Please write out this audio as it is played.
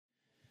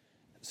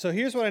So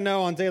here's what I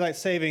know on daylight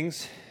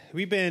savings.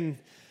 We've been,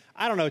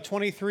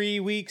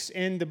 23 weeks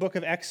in the book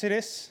of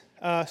Exodus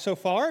so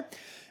far.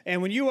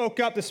 And when you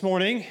woke up this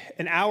morning,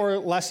 an hour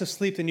less of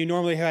sleep than you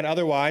normally had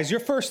otherwise, your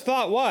first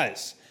thought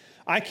was,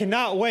 I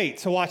cannot wait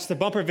to watch the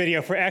bumper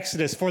video for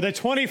Exodus for the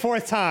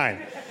 24th time.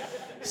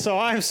 So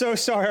I'm so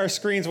sorry our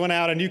screens went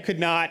out and you could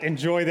not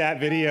enjoy that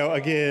video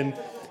again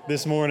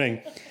this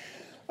morning.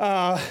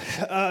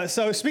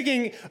 So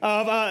speaking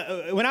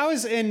of, when I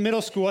was in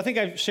middle school, I think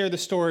I've shared the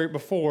story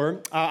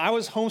before, I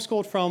was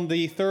homeschooled from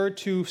the 3rd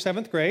to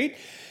 7th grade.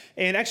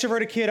 An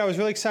extroverted kid, I was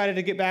really excited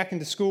to get back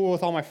into school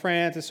with all my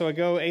friends, and so I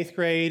go 8th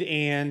grade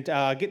and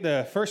get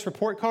the first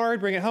report card,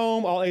 bring it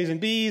home, all A's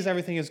and B's,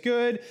 everything is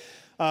good.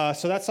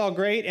 So that's all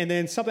great, and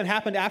then something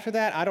happened after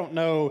that. I don't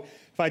know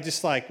if I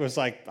just was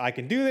like, I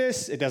can do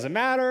this, it doesn't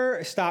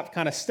matter, stopped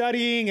kind of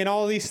studying and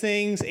all of these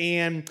things,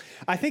 and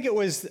I think it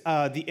was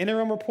the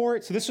interim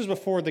report. So this was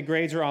before the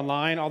grades were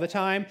online all the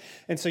time,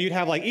 and so you'd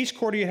have each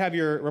quarter you'd have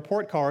your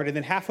report card, and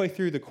then halfway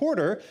through the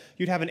quarter,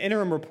 you'd have an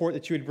interim report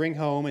that you would bring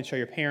home and show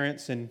your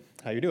parents and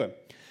how you're doing.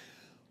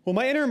 Well,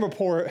 my interim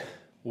report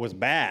was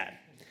bad.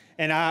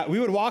 And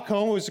we would walk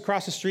home, it was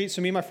across the street, so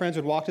me and my friends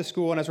would walk to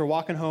school, and as we're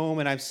walking home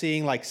and I'm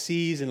seeing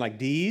C's and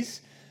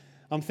D's,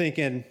 I'm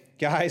thinking,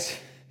 guys,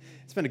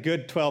 it's been a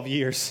good 12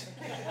 years.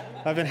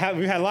 We've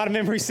had a lot of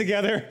memories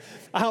together.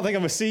 I don't think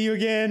I'm gonna see you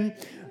again.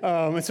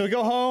 And so we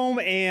go home,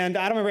 and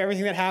I don't remember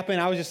everything that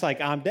happened. I was just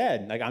I'm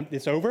dead.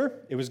 It's over.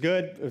 It was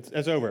good.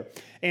 It's over.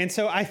 And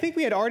so I think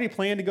we had already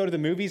planned to go to the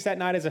movies that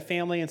night as a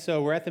family, and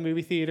so we're at the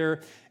movie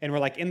theater, and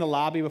we're in the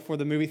lobby before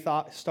the movie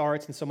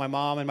starts, and so my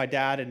mom and my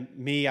dad and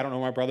me, I don't know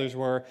where my brothers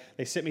were,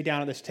 they sit me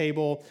down at this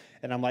table,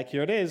 and I'm like,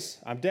 here it is.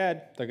 I'm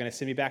dead. They're going to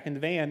send me back in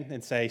the van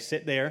and say,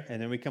 sit there, and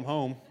then we come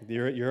home.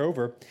 You're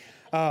over.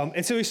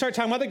 And so we start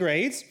talking about the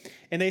grades,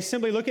 and they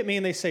simply look at me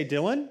and they say,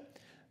 Dylan,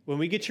 when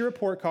we get your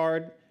report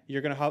card,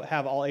 you're going to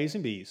have all A's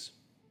and B's.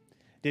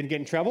 Didn't get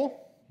in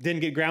trouble,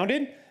 didn't get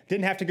grounded,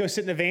 didn't have to go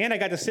sit in the van. I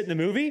got to sit in the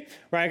movie,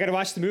 right? I got to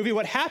watch the movie.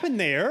 What happened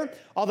there,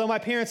 although my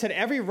parents had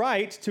every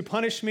right to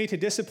punish me, to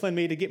discipline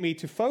me, to get me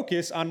to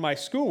focus on my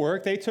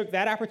schoolwork, they took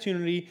that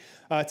opportunity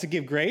to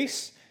give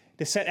grace,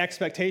 to set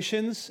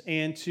expectations,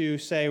 and to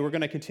say we're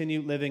going to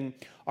continue living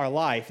our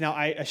life. Now,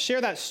 I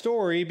share that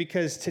story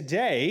because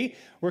today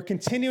we're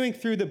continuing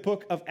through the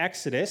book of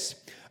Exodus,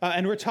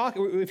 and we're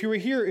talking. If you were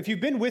here, if you've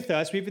been with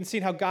us, we've been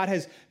seeing how God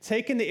has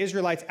taken the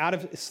Israelites out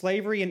of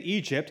slavery in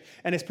Egypt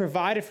and has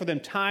provided for them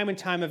time and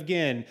time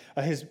again.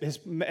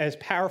 His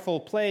powerful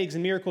plagues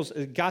and miracles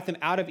got them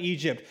out of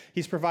Egypt.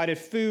 He's provided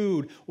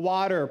food,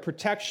 water,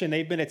 protection.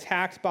 They've been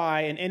attacked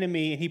by an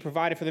enemy, and He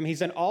provided for them. He's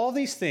done all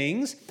these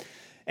things.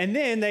 And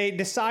then they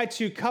decide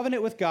to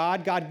covenant with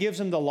God. God gives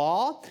them the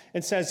law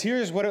and says,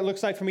 here's what it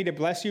looks like for me to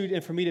bless you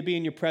and for me to be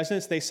in your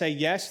presence. They say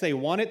yes, they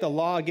want it. The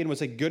law, again,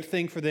 was a good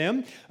thing for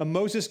them.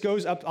 Moses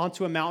goes up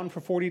onto a mountain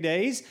for 40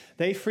 days.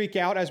 They freak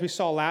out, as we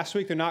saw last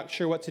week. They're not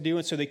sure what to do,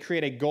 and so they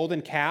create a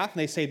golden calf, and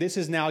they say, this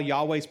is now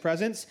Yahweh's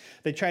presence.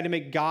 They try to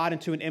make God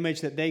into an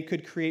image that they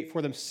could create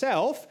for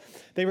themselves.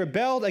 They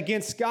rebelled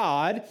against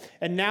God,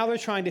 and now they're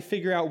trying to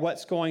figure out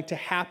what's going to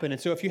happen.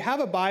 And so if you have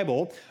a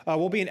Bible,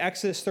 we'll be in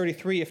Exodus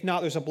 33. If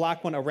not, there's a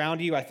black one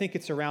around you. I think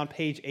it's around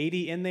page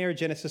 80 in there,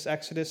 Genesis,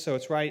 Exodus, so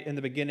it's right in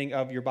the beginning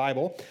of your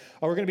Bible.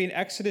 We're going to be in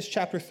Exodus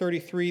chapter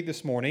 33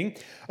 this morning.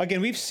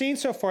 Again, we've seen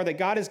so far that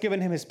God has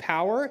given him his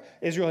power,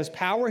 Israel his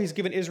power. He's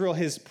given Israel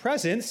his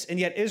presence, and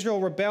yet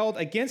Israel rebelled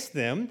against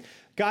them.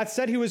 God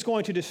said he was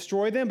going to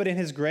destroy them, but in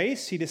his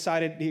grace, he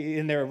decided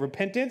in their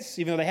repentance,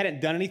 even though they hadn't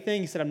done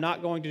anything, he said, I'm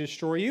not going to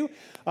destroy you.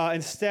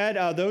 Instead,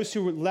 those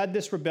who led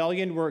this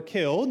rebellion were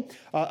killed.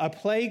 A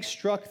plague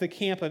struck the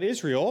camp of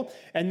Israel,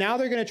 and now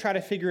they're going to try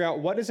to figure out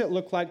what does it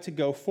look like to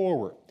go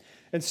forward.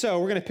 And so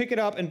we're going to pick it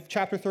up in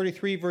chapter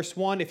 33, verse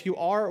 1. If you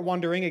are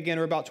wondering, again,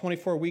 we're about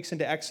 24 weeks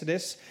into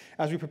Exodus.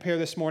 As we prepare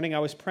this morning, I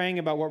was praying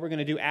about what we're going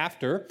to do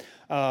after.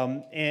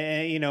 And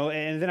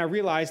then I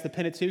realized the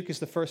Pentateuch is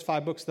the first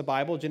 5 books of the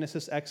Bible: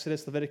 Genesis,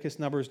 Exodus, Leviticus,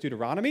 Numbers,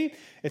 Deuteronomy.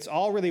 It's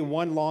all really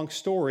one long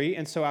story.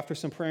 And so after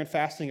some prayer and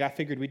fasting, I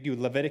figured we'd do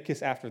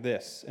Leviticus after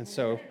this. And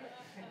so,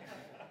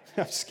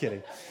 I'm just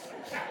kidding.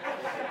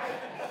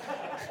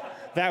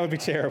 That would be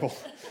terrible.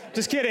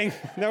 Just kidding.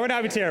 That would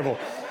not be terrible.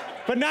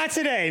 But not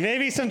today,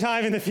 maybe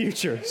sometime in the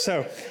future.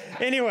 So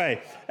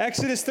anyway,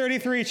 Exodus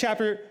 33,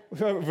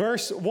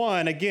 verse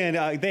 1,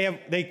 again,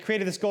 they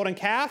created this golden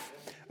calf,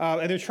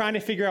 and they're trying to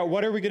figure out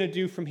what are we going to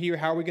do from here,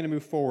 how are we going to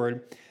move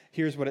forward.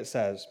 Here's what it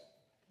says.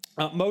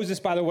 Moses,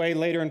 by the way,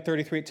 later in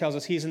 33, it tells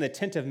us he's in the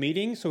tent of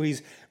meeting. So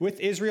he's with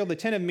Israel. The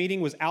tent of meeting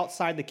was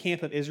outside the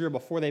camp of Israel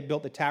before they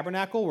built the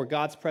tabernacle where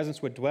God's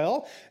presence would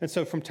dwell. And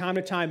so from time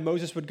to time,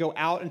 Moses would go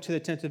out into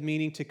the tent of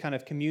meeting to kind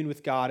of commune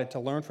with God and to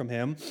learn from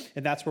him.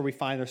 And that's where we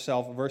find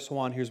ourselves. Verse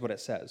 1, here's what it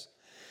says.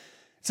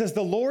 It says,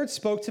 the Lord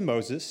spoke to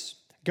Moses,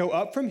 go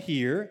up from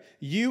here,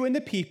 you and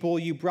the people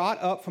you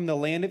brought up from the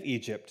land of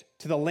Egypt,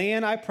 to the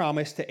land I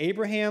promised to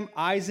Abraham,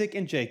 Isaac,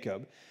 and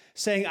Jacob,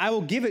 saying, I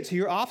will give it to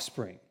your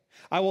offspring.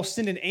 I will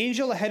send an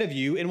angel ahead of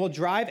you and will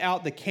drive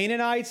out the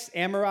Canaanites,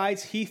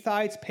 Amorites,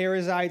 Hittites,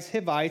 Perizzites,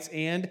 Hivites,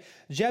 and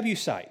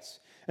Jebusites.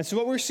 And so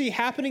what we see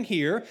happening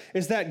here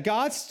is that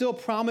God still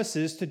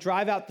promises to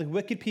drive out the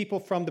wicked people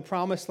from the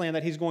promised land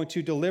that he's going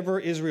to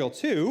deliver Israel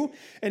to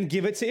and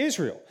give it to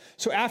Israel.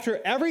 So after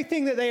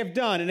everything that they have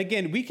done, and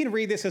again, we can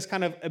read this as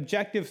kind of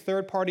objective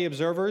third-party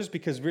observers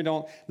because we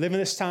don't live in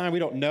this time, we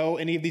don't know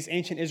any of these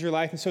ancient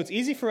Israelites, and so it's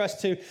easy for us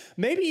to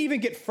maybe even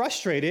get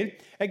frustrated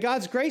at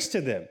God's grace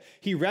to them.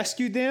 He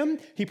rescued them,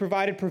 he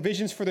provided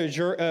provisions for their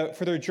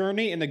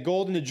journey and the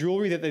gold and the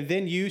jewelry that they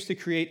then used to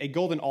create a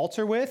golden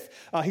altar with.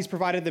 He's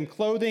provided them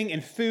clothing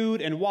and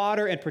food and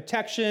water and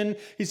protection.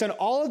 He's done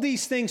all of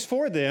these things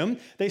for them.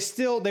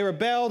 They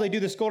rebel, they do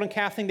this golden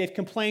calf thing, they've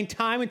complained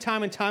time and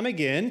time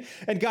again,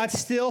 and God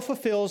still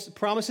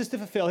promises to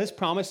fulfill his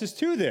promises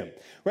to them,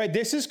 right?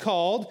 This is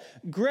called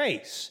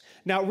grace.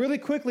 Now, really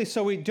quickly,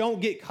 so we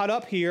don't get caught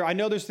up here, I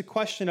know there's the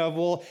question of,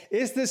 well,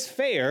 is this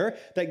fair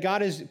that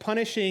God is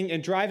punishing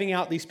and driving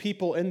out these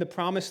people in the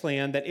promised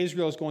land that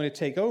Israel is going to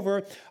take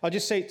over? I'll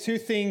just say two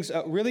things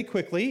really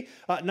quickly.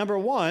 Number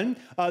one,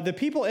 the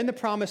people in the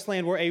promised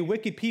land were a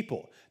wicked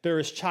people. There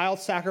is child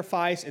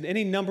sacrifice and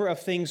any number of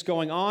things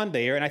going on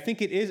there. And I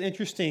think it is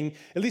interesting,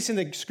 at least in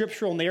the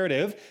scriptural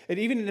narrative, and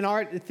even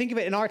think of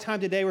it in our time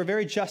today, we're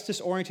very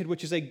justice-oriented,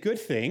 which is a good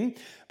thing.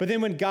 But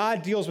then when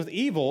God deals with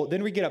evil,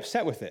 then we get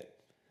upset with it.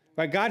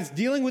 Right? God's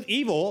dealing with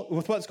evil,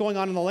 with what's going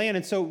on in the land,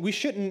 and so we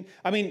shouldn't,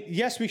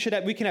 yes, we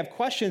can have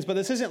questions, but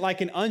this isn't like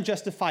an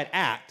unjustified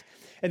act.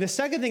 And the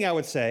second thing I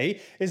would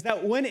say is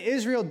that when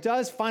Israel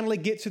does finally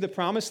get to the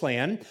promised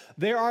land,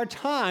 there are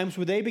times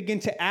where they begin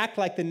to act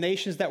like the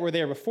nations that were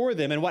there before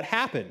them, and what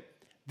happened?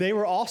 They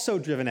were also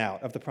driven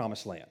out of the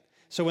promised land.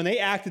 So when they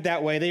acted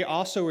that way, they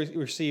also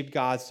received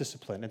God's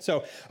discipline. And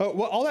so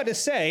all that to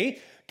say,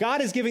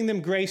 God is giving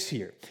them grace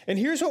here. And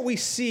here's what we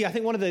see. I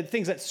think one of the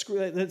things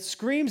that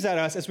screams at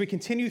us as we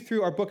continue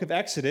through our book of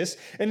Exodus,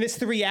 and it's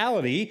the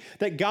reality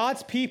that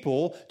God's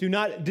people do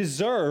not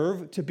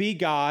deserve to be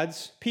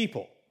God's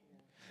people.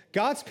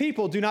 God's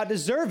people do not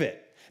deserve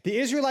it. The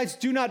Israelites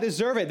do not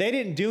deserve it. They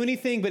didn't do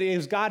anything, but it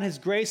was God, his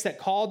grace, that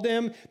called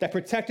them, that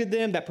protected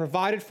them, that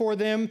provided for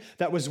them,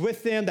 that was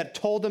with them, that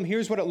told them,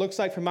 here's what it looks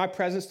like for my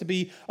presence to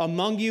be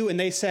among you. And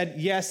they said,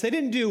 yes. They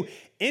didn't do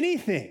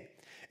anything.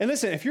 And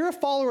listen, if you're a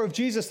follower of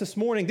Jesus this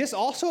morning, this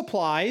also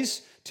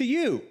applies to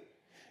you.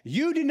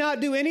 You do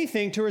not do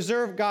anything to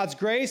reserve God's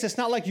grace. It's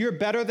not like you're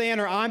better than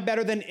or I'm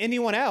better than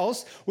anyone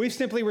else. We've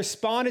simply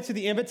responded to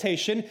the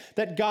invitation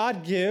that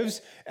God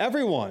gives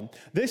everyone.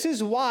 This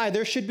is why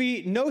there should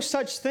be no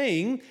such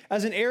thing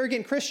as an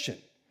arrogant Christian.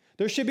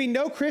 There should be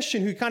no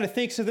Christian who kind of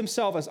thinks of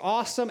themselves as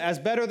awesome, as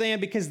better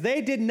than, because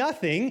they did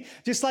nothing,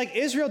 just like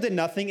Israel did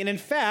nothing. And in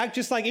fact,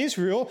 just like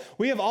Israel,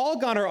 we have all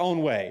gone our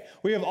own way.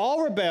 We have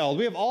all rebelled.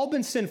 We have all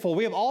been sinful.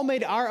 We have all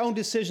made our own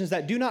decisions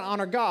that do not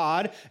honor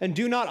God and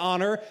do not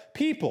honor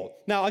people.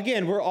 Now,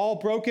 again, we're all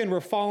broken.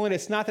 We're fallen.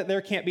 It's not that there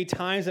can't be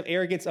times of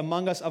arrogance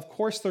among us. Of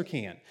course there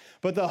can.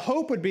 But the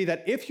hope would be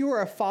that if you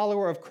are a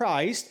follower of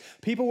Christ,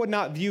 people would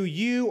not view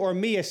you or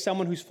me as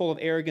someone who's full of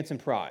arrogance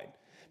and pride.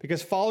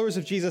 Because followers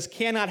of Jesus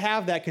cannot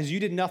have that because you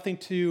did nothing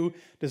to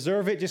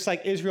deserve it, just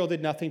like Israel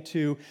did nothing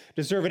to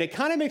deserve it. It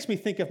kind of makes me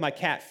think of my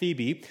cat,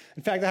 Phoebe.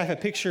 In fact, I have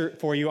a picture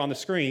for you on the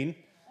screen.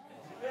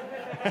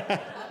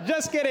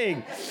 Just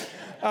kidding.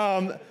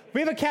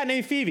 We have a cat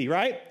named Phoebe,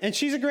 right? And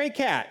she's a great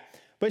cat.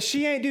 But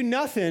she ain't do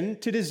nothing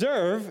to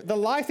deserve the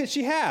life that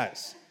she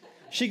has.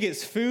 She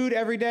gets food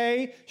every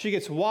day. She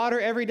gets water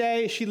every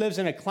day. She lives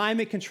in a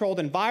climate-controlled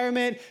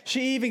environment.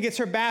 She even gets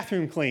her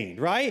bathroom cleaned,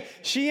 right?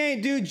 She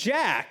ain't do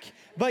jack.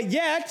 But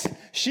yet,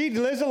 she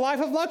lives a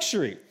life of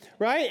luxury,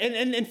 right?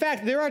 And in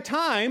fact, there are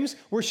times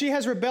where she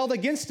has rebelled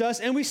against us,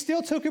 and we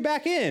still took her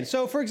back in.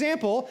 So, for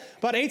example,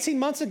 about 18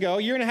 months ago,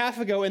 a year and a half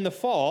ago in the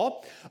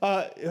fall,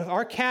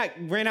 our cat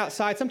ran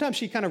outside. Sometimes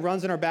she kind of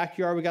runs in our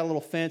backyard. We got a little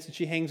fence, and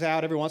she hangs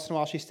out. Every once in a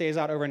while, she stays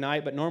out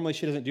overnight, but normally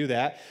she doesn't do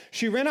that.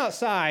 She ran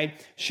outside.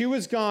 She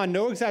was gone,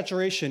 no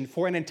exaggeration,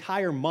 for an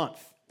entire month.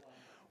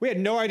 We had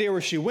no idea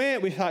where she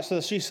went. We thought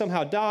she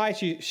somehow died.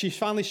 She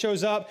finally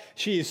shows up.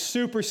 She is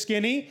super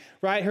skinny,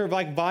 right? Her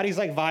body's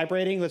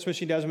vibrating. That's what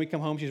she does when we come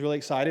home. She's really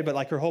excited,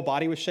 but her whole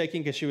body was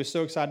shaking because she was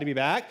so excited to be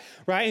back,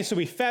 right? And so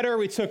we fed her.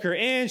 We took her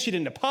in. She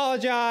didn't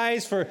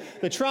apologize for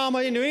the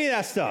trauma. Didn't do any of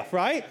that stuff,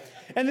 right?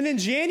 And then in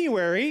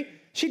January,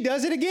 she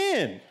does it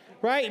again,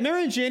 right? Remember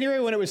in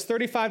January when it was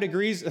 34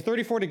 degrees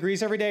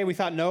every day? We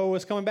thought Noah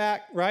was coming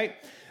back, right?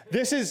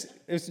 It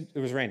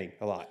was raining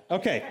a lot.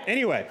 Okay,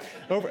 anyway,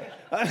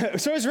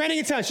 so it's raining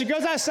a ton. She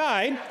goes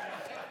outside,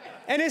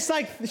 and it's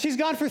like she's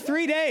gone for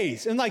 3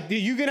 days. And are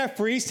you going to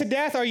freeze to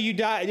death or you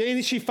die?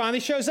 And she finally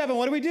shows up, and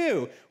what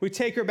do? We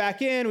take her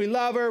back in, we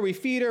love her, we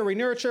feed her, we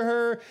nurture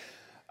her.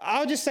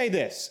 I'll just say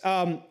this.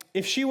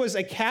 If she was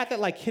a cat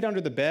that hid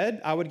under the bed,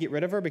 I would get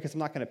rid of her because I'm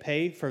not going to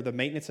pay for the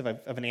maintenance of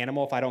an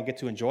animal if I don't get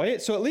to enjoy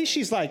it. So at least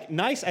she's a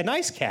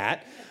nice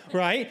cat,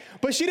 right?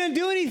 But she didn't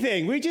do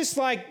anything. We just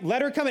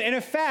let her come in. And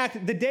in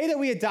fact, the day that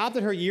we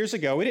adopted her years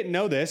ago, we didn't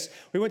know this.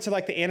 We went to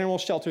the animal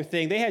shelter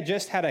thing. They had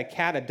just had a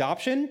cat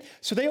adoption.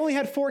 So they only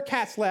had 4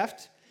 cats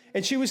left.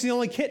 And she was the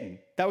only kitten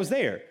that was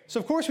there. So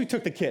of course we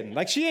took the kitten.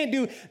 Like she ain't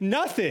do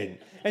nothing.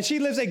 And she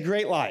lives a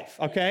great life,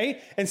 okay?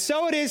 And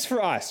so it is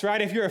for us,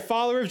 right? If you're a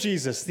follower of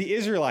Jesus, the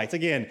Israelites,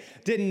 again,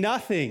 did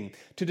nothing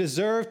to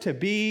deserve to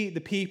be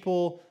the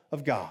people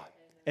of God.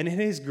 And in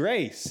his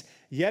grace,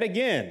 yet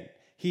again,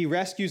 he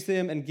rescues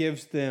them and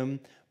gives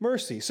them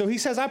mercy. So he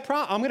says,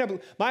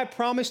 my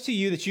promise to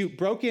you that you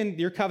broke in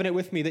your covenant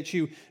with me that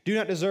you do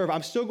not deserve,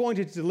 I'm still going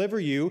to deliver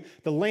you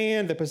the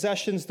land, the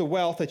possessions, the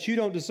wealth that you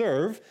don't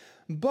deserve.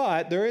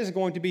 But there is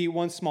going to be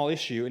one small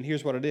issue, and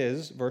here's what it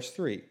is, verse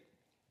 3.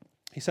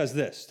 He says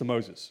this to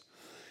Moses.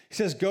 He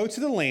says, go to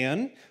the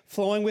land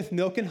flowing with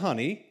milk and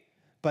honey,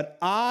 but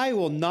I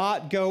will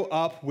not go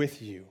up with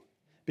you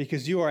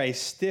because you are a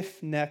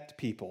stiff-necked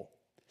people.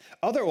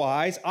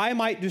 Otherwise, I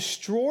might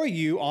destroy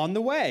you on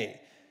the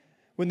way.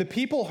 When the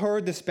people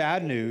heard this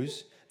bad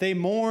news, they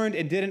mourned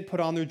and didn't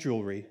put on their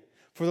jewelry.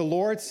 For the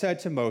Lord said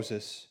to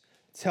Moses,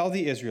 tell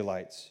the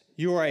Israelites,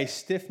 you are a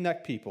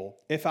stiff-necked people.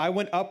 If I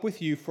went up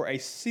with you for a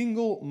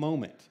single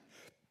moment,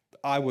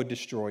 I would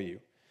destroy you.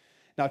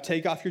 Now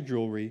take off your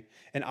jewelry,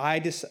 and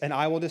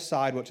I will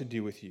decide what to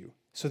do with you.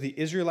 So the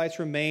Israelites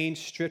remained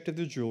stripped of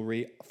their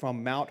jewelry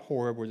from Mount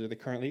Horeb, where they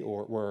currently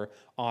were,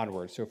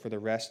 onward, so for the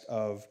rest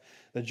of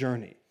the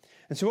journey.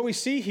 And so what we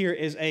see here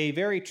is a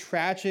very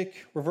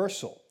tragic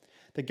reversal.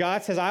 That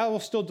God says, I will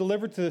still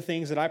deliver to the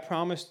things that I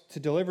promised to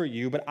deliver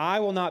you, but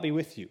I will not be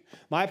with you.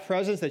 My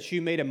presence that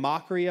you made a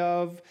mockery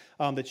of,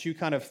 that you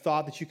kind of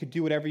thought that you could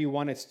do whatever you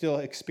wanted, still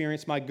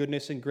experience my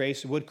goodness and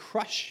grace, would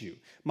crush you.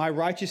 My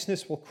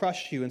righteousness will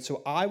crush you, and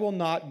so I will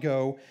not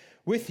go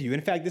with you.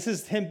 In fact, this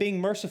is him being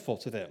merciful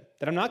to them,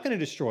 that I'm not going to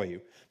destroy you.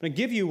 I'm going to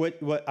give you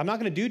what I'm not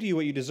going to do to you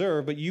what you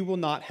deserve, but you will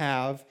not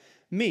have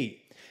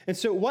me. And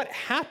so what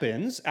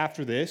happens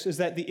after this is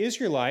that the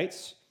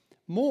Israelites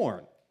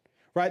mourn.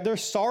 Right? They're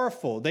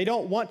sorrowful. They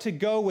don't want to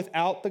go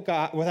without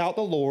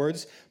the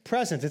Lord's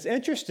presence. It's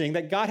interesting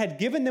that God had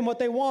given them what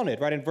they wanted,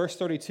 right? In verse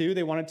 32,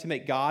 they wanted to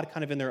make God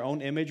kind of in their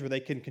own image where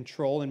they can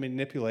control and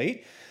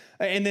manipulate.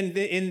 And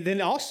then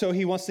also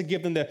he wants to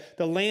give them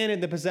the land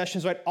and the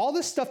possessions, right? All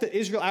this stuff that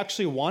Israel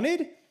actually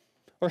wanted,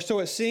 or so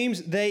it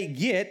seems, they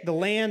get the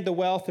land, the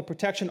wealth, the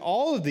protection,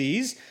 all of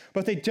these,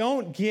 but they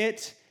don't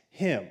get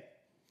him.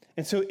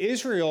 And so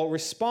Israel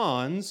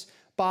responds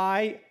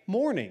by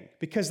mourning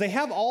because they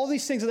have all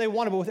these things that they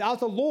wanted, but without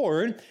the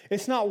Lord,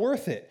 it's not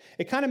worth it.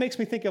 It kind of makes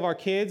me think of our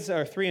kids,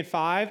 are 3 and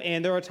 5,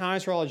 and there are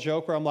times where I'll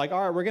joke where I'm like, all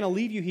right, we're going to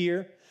leave you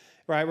here,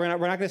 right? We're not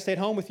going to stay at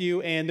home with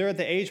you, and they're at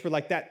the age where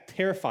like that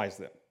terrifies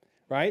them,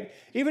 right?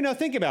 Even though,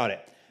 think about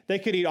it, they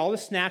could eat all the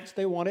snacks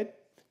they wanted.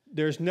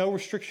 There's no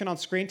restriction on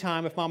screen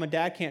time if mom and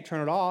dad can't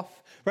turn it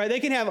off, right?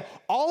 They can have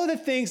all of the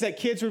things that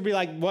kids would be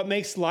like, what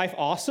makes life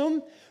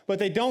awesome, but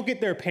they don't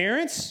get their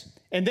parents,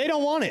 and they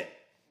don't want it.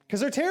 Because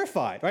they're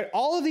terrified, right?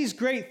 All of these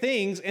great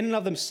things in and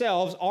of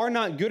themselves are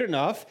not good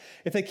enough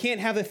if they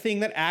can't have the thing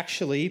that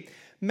actually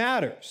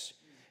matters.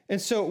 And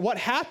so what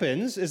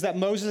happens is that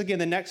Moses, again,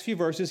 the next few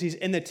verses, he's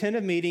in the tent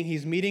of meeting.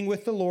 He's meeting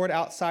with the Lord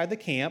outside the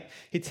camp.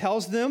 He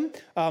tells them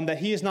that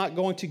he is not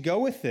going to go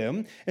with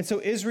them. And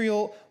so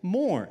Israel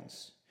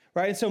mourns.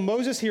 Right? And so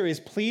Moses here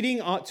is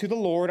pleading to the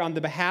Lord on the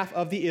behalf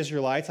of the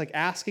Israelites, like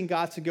asking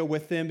God to go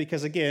with them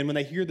because, again, when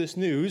they hear this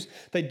news,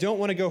 they don't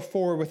want to go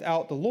forward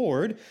without the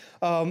Lord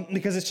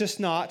because it's just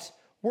not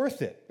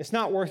worth it. It's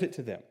not worth it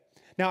to them.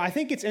 Now, I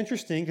think it's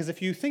interesting because if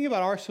you think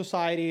about our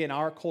society and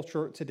our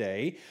culture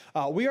today,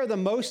 we are the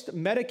most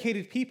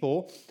medicated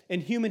people in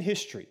human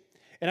history.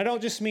 And I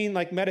don't just mean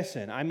like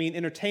medicine. I mean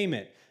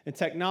entertainment and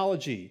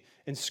technology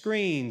and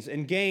screens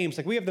and games.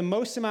 Like we have the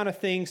most amount of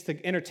things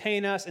to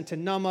entertain us and to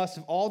numb us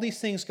of all these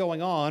things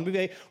going on.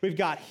 We've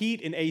got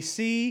heat and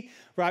AC,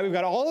 right? We've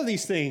got all of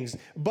these things,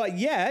 but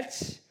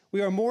yet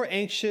we are more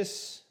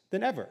anxious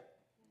than ever,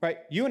 right?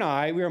 You and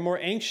I, we are more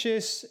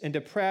anxious and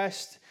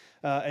depressed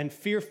and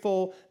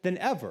fearful than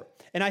ever.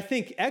 And I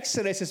think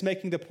Exodus is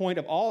making the point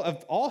of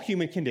all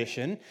human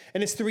condition,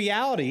 and it's the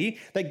reality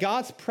that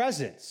God's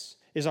presence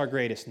is our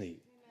greatest need.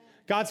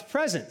 God's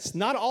presence,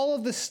 not all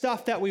of the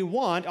stuff that we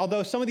want,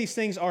 although some of these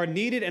things are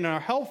needed and are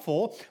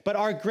helpful, but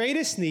our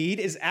greatest need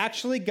is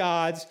actually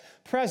God's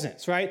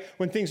presence, right?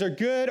 When things are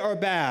good or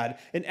bad,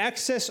 in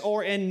excess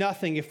or in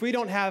nothing, if we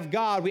don't have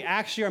God, we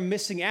actually are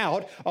missing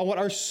out on what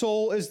our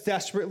soul is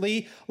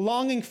desperately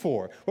longing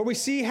for. What we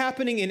see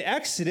happening in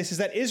Exodus is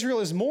that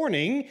Israel is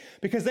mourning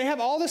because they have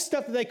all the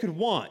stuff that they could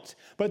want,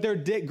 but their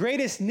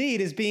greatest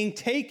need is being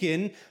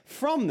taken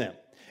from them.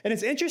 And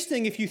it's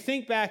interesting if you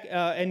think back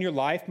in your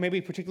life,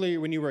 maybe particularly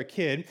when you were a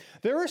kid,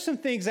 there were some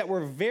things that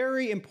were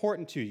very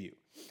important to you.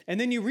 And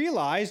then you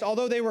realized,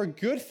 although they were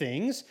good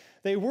things,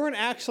 they weren't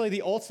actually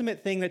the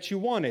ultimate thing that you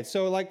wanted.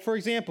 So like, for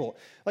example,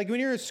 like when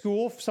you're in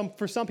school,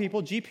 for some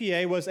people,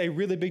 GPA was a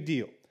really big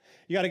deal.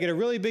 You got to get a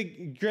really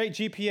great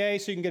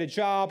GPA so you can get a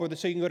job or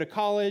so you can go to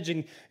college.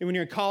 And when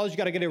you're in college, you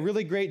got to get a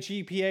really great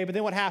GPA. But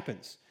then what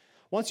happens?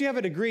 Once you have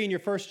a degree in your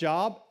first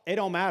job, it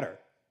don't matter.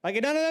 Like,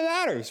 none of that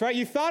matters, right?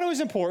 You thought it was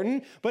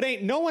important, but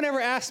no one ever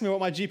asked me what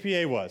my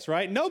GPA was,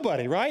 right?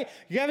 Nobody, right?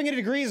 You having a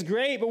degree is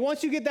great, but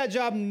once you get that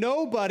job,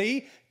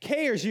 nobody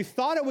cares. You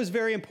thought it was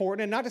very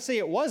important, and not to say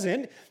it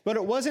wasn't, but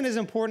it wasn't as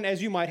important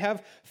as you might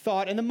have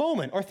thought in the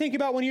moment. Or think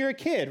about when you're a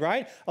kid,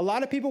 right? A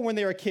lot of people, when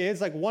they were kids,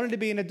 like wanted to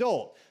be an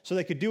adult so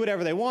they could do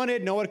whatever they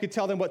wanted. No one could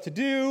tell them what to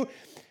do.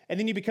 And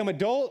then you become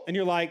adult, and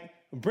you're like,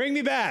 bring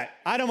me back.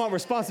 I don't want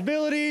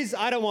responsibilities.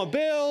 I don't want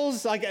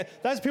bills. Like,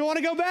 that's people want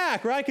to go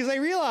back, right? Because they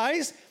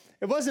realize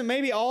it wasn't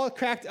maybe all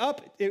cracked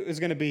up it was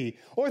going to be.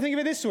 Or think of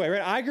it this way,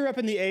 right? I grew up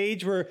in the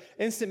age where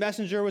instant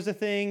messenger was a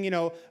thing,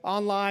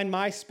 online,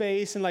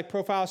 MySpace, and like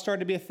profiles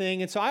started to be a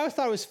thing. And so I always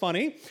thought it was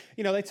funny.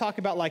 They talk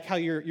about like how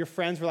your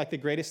friends were like the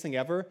greatest thing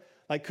ever.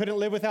 Like, couldn't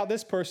live without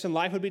this person.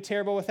 Life would be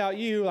terrible without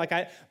you. Like,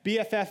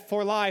 BFF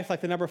for life,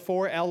 like the number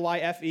 4,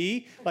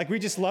 LYFE. Like, we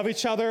just love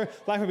each other.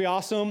 Life would be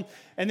awesome.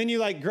 And then you,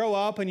 like, grow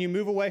up and you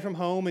move away from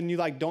home and you,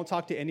 like, don't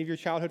talk to any of your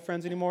childhood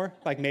friends anymore.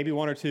 Like, maybe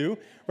 1 or 2,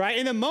 right?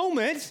 In the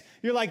moment,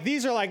 you're like,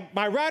 these are, like,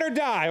 my ride or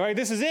die, right?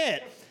 This is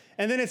it.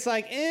 And then it's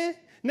like,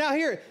 Now,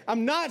 here,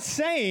 I'm not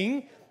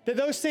saying that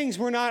those things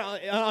were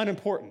not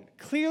unimportant.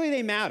 Clearly,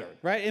 they matter,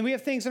 right? And we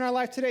have things in our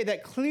life today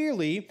that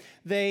clearly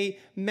they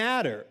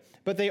matter.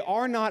 But they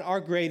are not our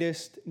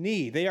greatest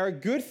need. They are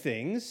good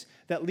things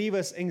that leave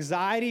us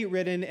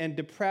anxiety-ridden and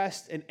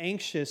depressed and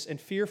anxious and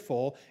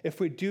fearful if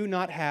we do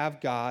not have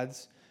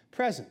God's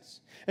presence.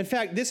 In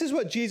fact, this is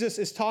what Jesus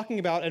is talking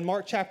about in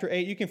Mark chapter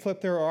 8. You can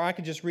flip there, or I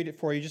could just read it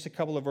for you, just a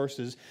couple of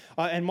verses.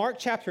 In Mark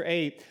chapter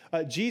 8,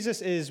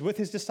 Jesus is with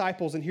his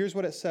disciples, and here's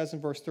what it says in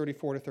verse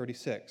 34 to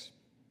 36.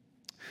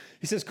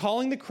 He says,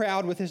 calling the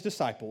crowd with his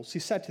disciples, he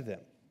said to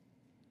them,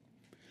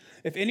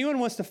 if anyone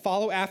wants to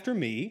follow after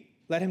me,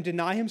 let him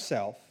deny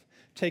himself,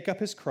 take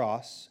up his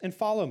cross, and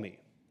follow me.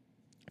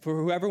 For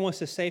whoever wants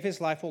to save his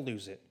life will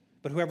lose it,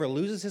 but whoever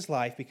loses his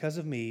life because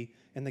of me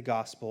and the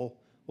gospel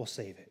will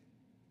save it.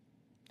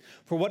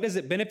 For what does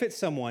it benefit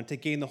someone to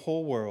gain the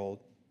whole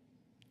world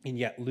and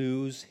yet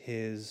lose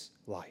his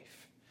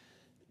life?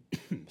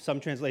 Some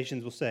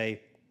translations will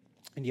say,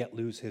 and yet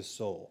lose his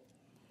soul.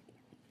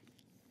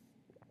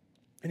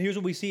 And here's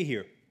what we see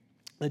here.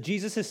 That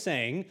Jesus is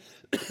saying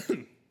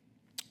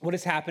what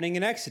is happening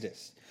in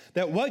Exodus.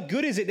 That what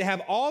good is it to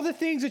have all the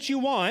things that you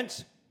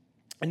want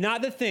and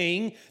not the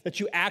thing that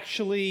you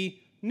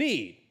actually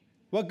need?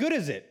 What good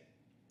is it?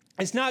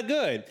 It's not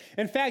good.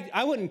 In fact,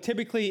 I wouldn't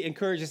typically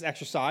encourage this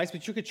exercise,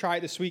 but you could try it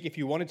this week if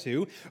you wanted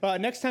to.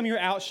 Next time you're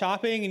out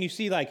shopping and you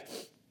see like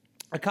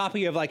a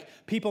copy of like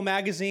People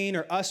Magazine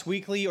or Us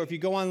Weekly, or if you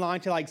go online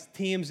to like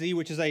TMZ,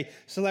 which is a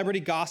celebrity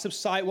gossip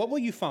site, what will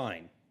you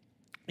find?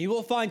 You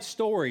will find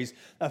stories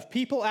of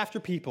people after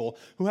people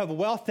who have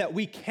wealth that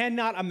we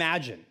cannot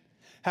imagine,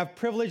 have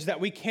privilege that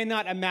we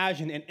cannot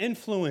imagine, and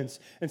influence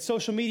and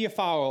social media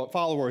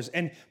followers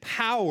and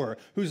power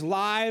whose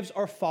lives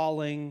are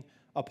falling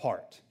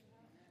apart.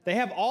 They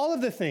have all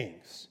of the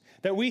things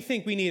that we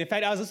think we need. In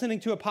fact, I was listening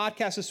to a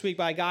podcast this week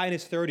by a guy in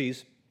his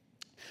 30s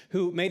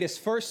who made his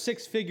first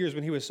 6 figures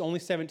when he was only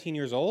 17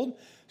 years old.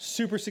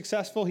 Super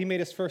successful. He made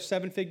his first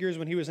 7 figures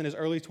when he was in his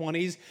early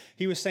 20s.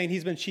 He was saying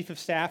he's been chief of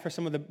staff for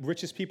some of the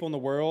richest people in the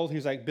world. He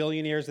was like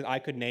billionaires that I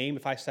could name.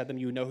 If I said them,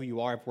 you would know who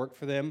you are. I've worked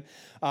for them.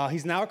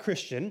 He's now a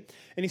Christian.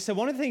 And he said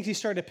one of the things he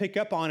started to pick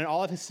up on in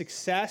all of his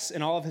success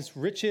and all of his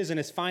riches and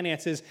his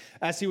finances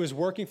as he was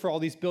working for all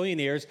these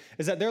billionaires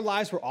is that their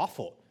lives were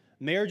awful.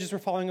 Marriages were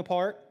falling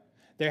apart.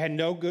 They had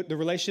no good, the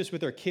relationships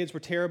with their kids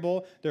were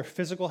terrible. Their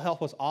physical health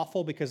was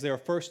awful because they were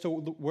first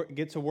to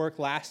get to work,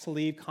 last to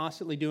leave,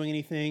 constantly doing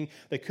anything.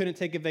 They couldn't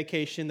take a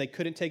vacation. They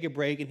couldn't take a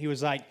break. And he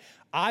was like,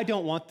 I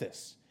don't want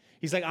this.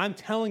 He's like, I'm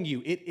telling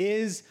you, it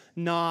is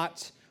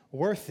not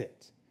worth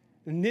it.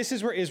 And this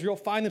is where Israel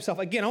find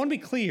themselves. Again, I want to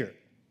be clear.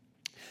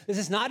 This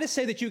is not to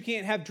say that you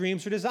can't have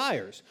dreams or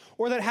desires,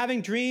 or that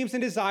having dreams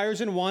and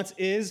desires and wants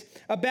is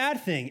a bad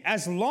thing,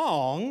 as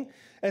long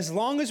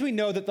as we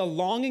know that the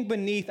longing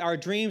beneath our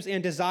dreams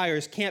and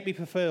desires can't be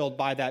fulfilled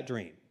by that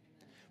dream.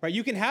 Right?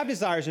 You can have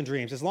desires and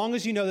dreams as long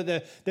as you know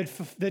that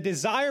the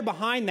desire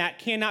behind that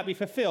cannot be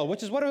fulfilled,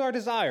 which is what are our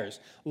desires?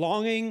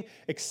 Longing,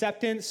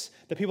 acceptance,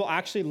 that people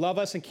actually love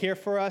us and care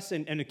for us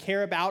and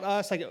care about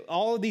us, like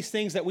all of these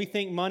things that we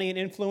think money and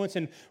influence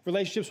and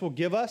relationships will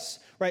give us,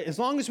 right? As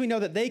long as we know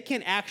that they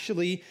can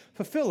actually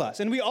fulfill us.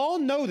 And we all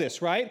know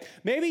this, right?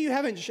 Maybe you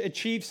haven't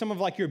achieved some of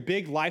like your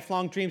big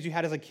lifelong dreams you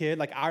had as a kid.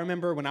 Like I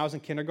remember when I was in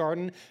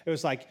kindergarten, it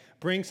was like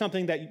bring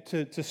something that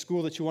to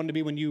school that you wanted to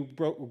be when you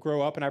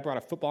grow up, and I brought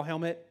a football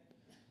helmet.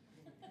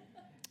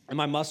 And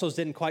my muscles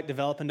didn't quite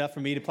develop enough for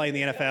me to play in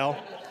the NFL,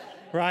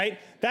 right?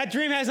 That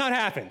dream has not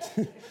happened.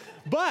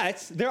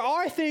 But there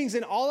are things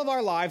in all of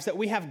our lives that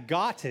we have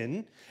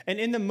gotten, and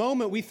in the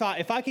moment we thought,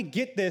 if I could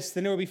get this,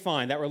 then it would be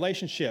fine. That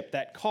relationship,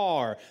 that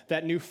car,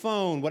 that new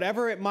phone,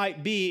 whatever it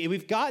might be.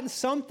 We've gotten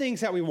some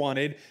things that we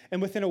wanted,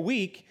 and within a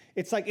week,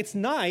 it's like, it's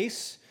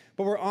nice,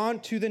 but we're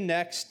on to the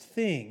next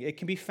thing. It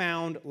can be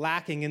found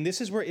lacking, and this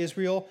is where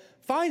Israel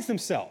finds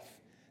themselves.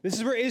 This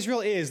is where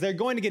Israel is. They're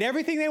going to get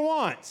everything they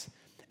want.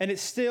 and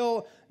it's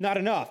still not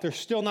enough. They're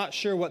still not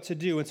sure what to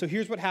do. And so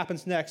here's what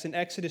happens next in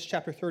Exodus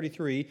chapter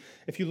 33.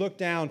 If you look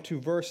down to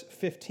verse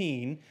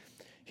 15,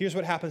 here's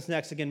what happens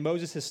next. Again,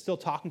 Moses is still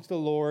talking to the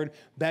Lord,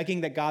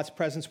 begging that God's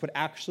presence would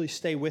actually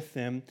stay with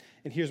them.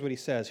 And here's what he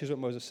says. Here's what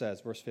Moses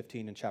says, verse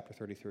 15 in chapter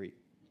 33.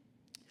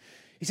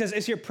 He says,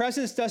 "As your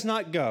presence does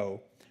not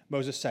go,"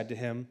 Moses said to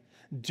him,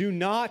 "do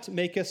not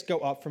make us go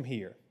up from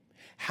here.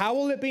 How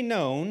will it be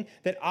known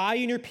that I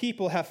and your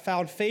people have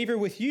found favor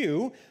with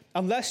you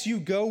unless you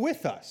go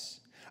with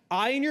us?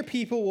 I and your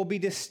people will be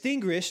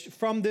distinguished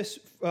from this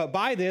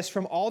by this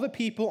from all the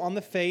people on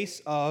the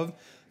face of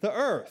the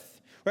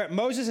earth." Right?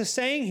 Moses is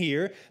saying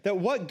here that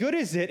what good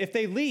is it if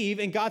they leave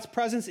and God's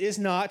presence is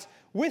not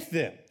with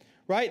them?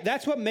 Right?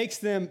 That's what makes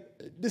them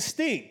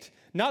distinct.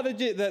 Not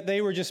that they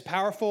were just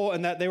powerful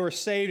and that they were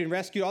saved and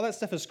rescued. All that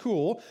stuff is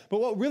cool.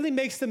 But what really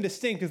makes them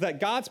distinct is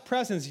that God's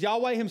presence,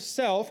 Yahweh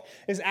himself,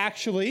 is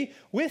actually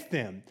with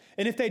them.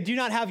 And if they do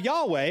not have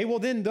Yahweh, well,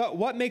 then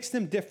what makes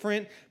them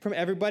different from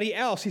everybody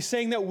else? He's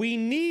saying that we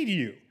need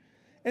you.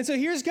 And so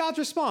here's God's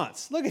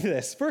response. Look at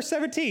this. Verse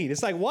 17.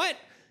 It's like, what?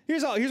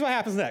 Here's what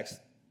happens next.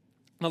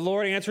 The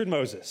Lord answered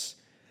Moses,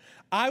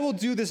 "I will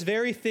do this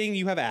very thing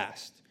you have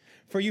asked,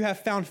 for you have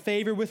found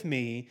favor with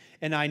me,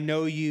 and I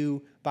know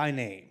you by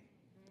name."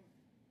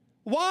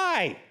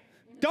 Why?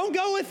 Don't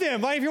go with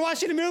them. Like if you're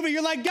watching a movie,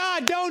 you're like,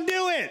 God, don't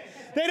do it.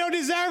 They don't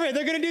deserve it.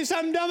 They're going to do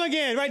something dumb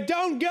again, right?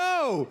 Don't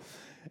go.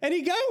 And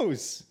he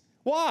goes.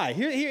 Why?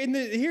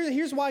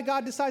 Here's why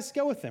God decides to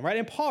go with them, right?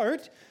 In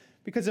part,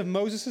 because of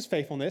Moses'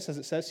 faithfulness, as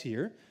it says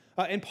here.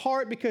 In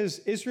part, because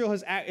Israel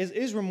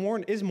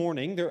is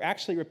mourning. They're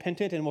actually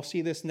repentant, and we'll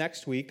see this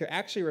next week. They're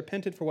actually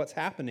repentant for what's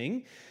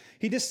happening.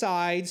 He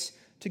decides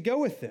to go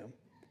with them.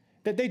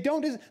 That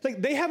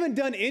they haven't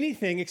done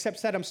anything except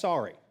said, "I'm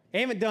sorry." They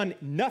haven't done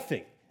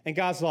nothing. And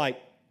God's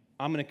like,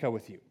 "I'm going to go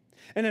with you."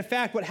 And in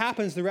fact, what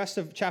happens the rest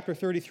of chapter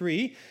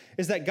 33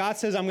 is that God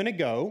says, "I'm going to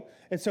go."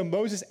 And so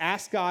Moses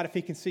asks God if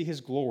he can see his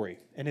glory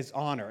and his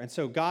honor. And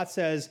so God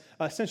says,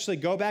 essentially,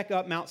 go back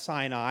up Mount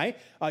Sinai.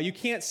 You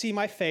can't see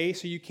my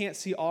face, or you can't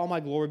see all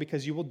my glory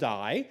because you will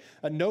die.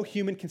 No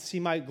human can see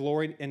my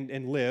glory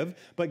and live.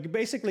 But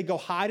basically, go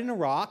hide in a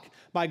rock.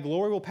 My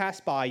glory will pass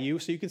by you,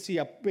 so you can see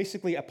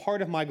basically a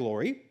part of my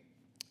glory.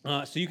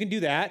 So you can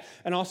do that,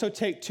 and also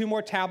take 2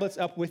 more tablets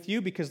up with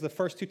you, because the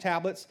first 2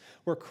 tablets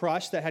were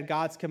crushed that had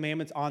God's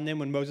commandments on them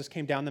when Moses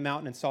came down the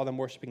mountain and saw them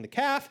worshiping the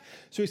calf.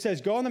 So he says,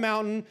 go on the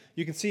mountain,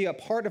 you can see a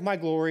part of my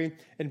glory,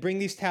 and bring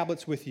these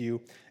tablets with you.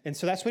 And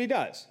so that's what he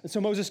does. And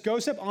so Moses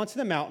goes up onto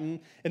the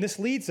mountain, and this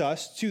leads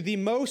us to the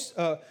most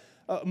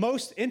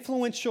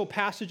influential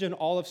passage in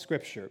all of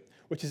Scripture,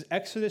 which is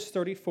Exodus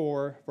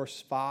 34, verse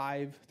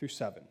 5 through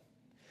 7.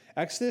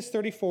 Exodus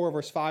 34,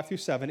 verse 5 through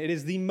 7. It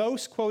is the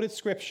most quoted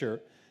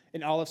Scripture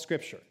in all of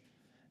Scripture.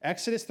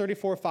 Exodus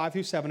 34, 5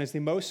 through 7 is the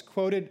most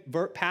quoted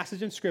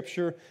passage in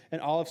Scripture in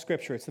all of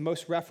Scripture. It's the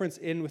most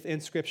referenced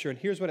within Scripture. And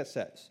here's what it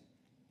says.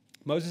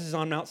 Moses is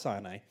on Mount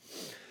Sinai. It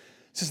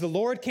says, "The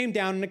Lord came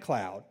down in a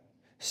cloud,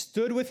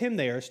 stood with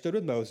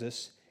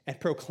Moses, and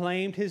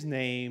proclaimed his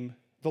name,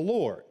 the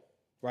Lord,"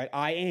 right?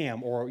 I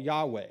am, or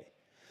Yahweh.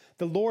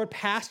 "The Lord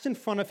passed in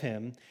front of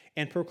him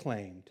and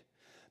proclaimed,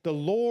 the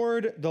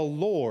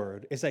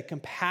Lord is a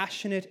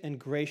compassionate and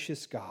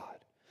gracious God,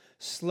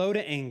 slow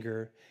to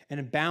anger, and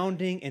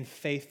abounding in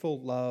faithful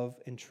love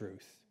and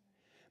truth,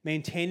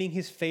 maintaining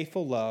his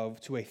faithful love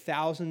to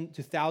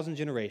 1,000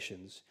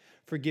 generations,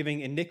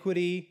 forgiving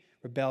iniquity,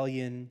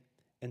 rebellion,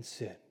 and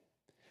sin."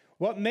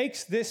 What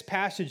makes this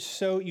passage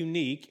so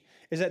unique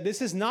is that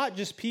this is not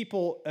just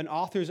people and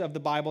authors of the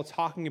Bible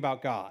talking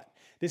about God.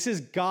 This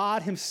is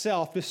God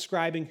himself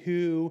describing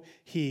who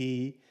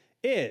he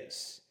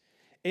is.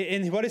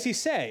 And what does he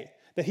say?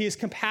 That he is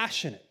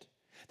compassionate,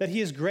 that he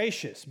is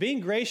gracious.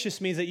 Being gracious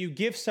means that you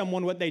give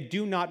someone what they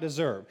do not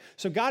deserve.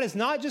 So God is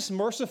not just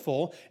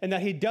merciful in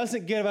that he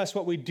doesn't give us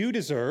what we do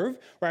deserve,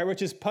 right,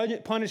 which is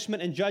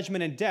punishment and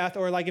judgment and death.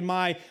 Or like in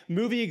my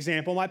movie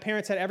example, my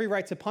parents had every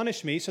right to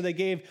punish me, so they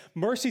gave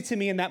mercy to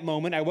me in that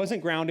moment. I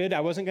wasn't grounded.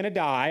 I wasn't going to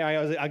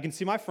die. I can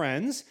see my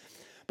friends.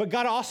 But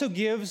God also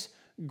gives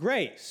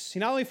grace. He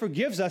not only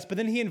forgives us, but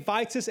then he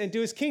invites us into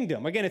his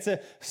kingdom. Again, it's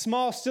a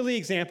small, silly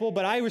example,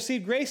 but I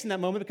received grace in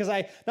that moment because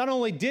I not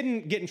only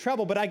didn't get in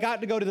trouble, but I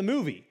got to go to the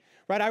movie,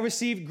 right? I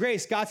received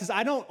grace. God says,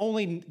 I don't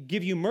only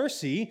give you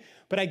mercy,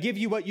 but I give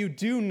you what you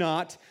do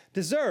not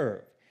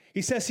deserve.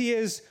 He says he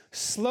is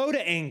slow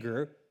to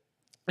anger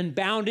and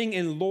abounding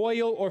in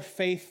loyal or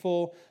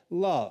faithful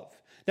love.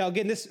 Now,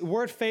 again, this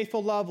word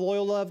faithful love,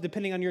 loyal love,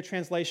 depending on your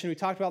translation, we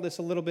talked about this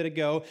a little bit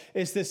ago,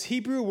 is this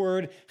Hebrew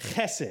word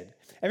chesed.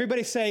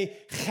 Everybody say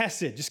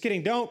chesed. Just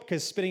kidding, don't,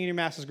 because spitting in your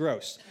mouth is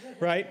gross,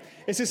 right?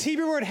 It's this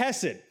Hebrew word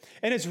hesed,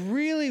 and it's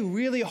really,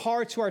 really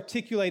hard to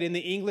articulate in the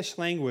English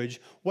language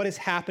what is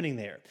happening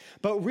there.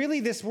 But really,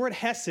 this word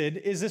hesed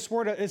is this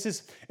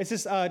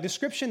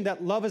description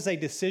that love is a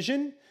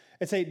decision.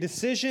 It's a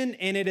decision,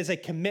 and it is a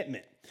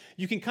commitment.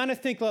 You can kind of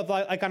think of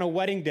like on a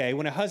wedding day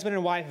when a husband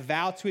and wife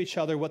vow to each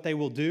other what they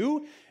will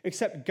do,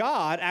 except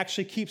God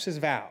actually keeps his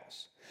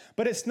vows.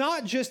 But it's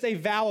not just a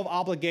vow of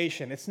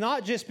obligation. It's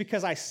not just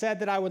because I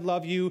said that I would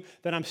love you,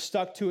 that I'm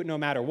stuck to it no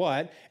matter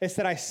what. It's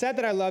that I said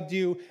that I loved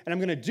you, and I'm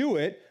going to do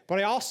it, but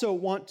I also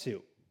want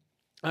to.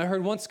 I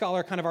heard one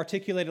scholar kind of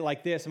articulate it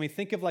like this. I mean,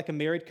 think of like a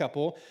married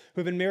couple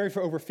who've been married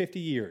for over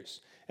 50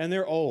 years, and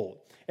they're old.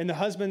 And the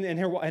husband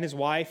and his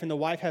wife, and the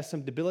wife has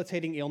some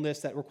debilitating illness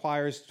that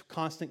requires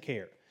constant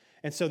care.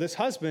 And so this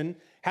husband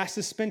has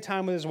to spend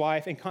time with his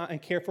wife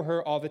and care for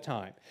her all the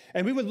time.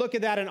 And we would look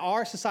at that in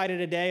our society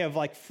today of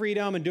like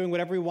freedom and doing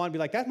whatever we want and be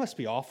like, that must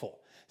be awful.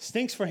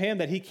 Stinks for him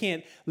that he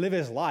can't live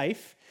his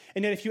life.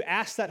 And yet if you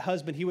ask that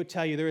husband, he would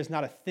tell you there is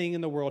not a thing in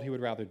the world he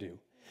would rather do.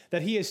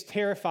 That he is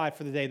terrified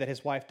for the day that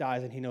his wife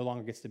dies and he no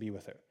longer gets to be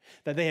with her.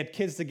 That they had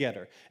kids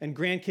together and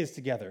grandkids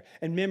together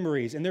and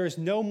memories. And there is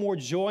no more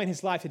joy in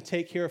his life to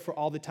take care of her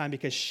all the time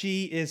because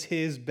she is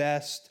his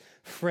best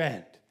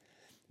friend.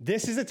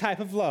 This is the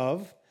type of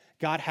love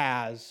God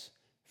has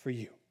for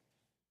you.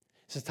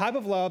 It's the type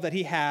of love that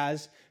he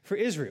has for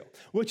Israel,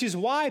 which is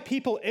why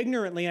people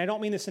ignorantly, and I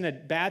don't mean this in a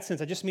bad sense,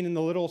 I just mean in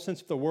the literal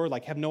sense of the word,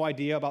 like have no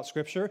idea about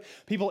Scripture.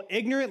 People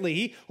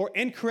ignorantly or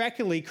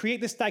incorrectly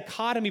create this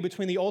dichotomy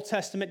between the Old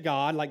Testament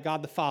God, like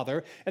God the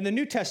Father, and the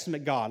New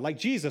Testament God, like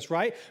Jesus,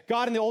 right?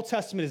 God in the Old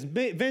Testament is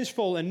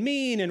vengeful and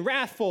mean and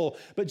wrathful,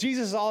 but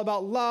Jesus is all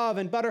about love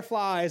and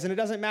butterflies, and it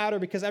doesn't matter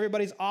because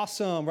everybody's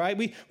awesome, right?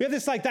 We have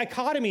this like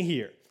dichotomy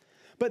here.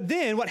 But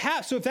then what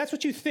happens, so if that's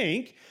what you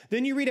think,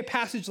 then you read a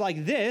passage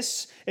like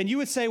this, and you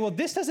would say, well,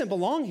 this doesn't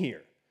belong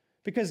here.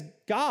 Because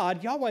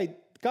God, Yahweh,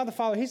 God the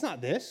Father, he's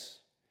not this.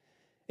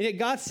 And yet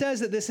God says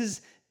that this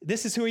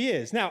is who he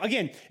is. Now,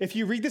 again, if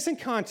you read this in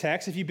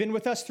context, if you've been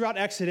with us throughout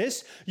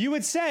Exodus, you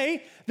would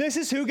say, this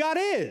is who God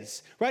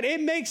is, right? It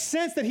makes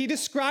sense that he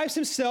describes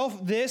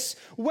himself this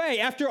way.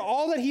 After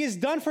all that he has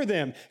done for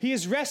them, he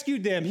has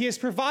rescued them, he has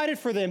provided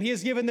for them, he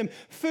has given them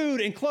food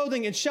and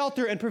clothing and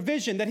shelter and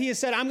provision, that he has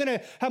said, I'm going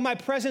to have my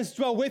presence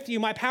dwell with you,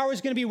 my power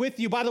is going to be with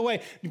you, by the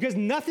way, because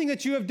nothing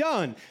that you have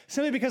done,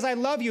 simply because I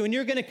love you, and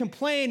you're going to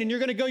complain, and you're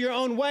going to go your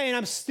own way, and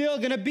I'm still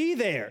going to be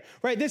there,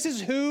 right? This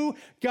is who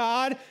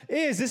God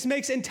is. This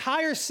makes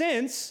entire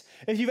sense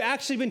if you've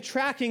actually been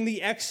tracking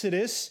the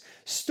Exodus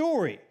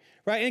story,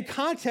 right? In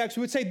context,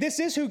 we would say this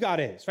is who God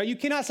is, right? You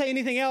cannot say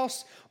anything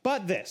else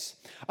but this.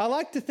 I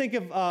like to think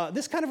of,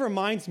 this kind of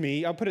reminds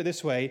me, I'll put it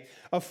this way,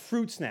 of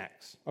fruit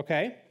snacks,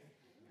 okay?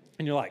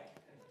 And you're like,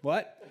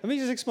 what? Let me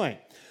just explain.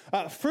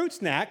 Fruit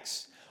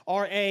snacks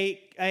are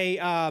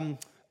a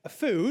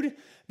food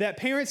that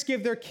parents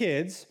give their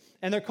kids,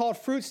 and they're called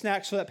fruit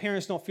snacks so that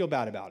parents don't feel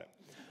bad about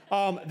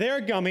it.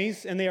 They're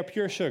gummies, and they are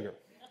pure sugar.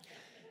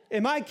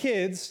 And my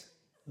kids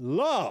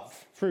love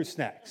fruit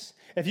snacks.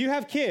 If you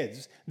have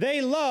kids, they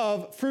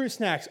love fruit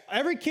snacks.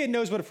 Every kid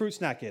knows what a fruit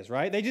snack is,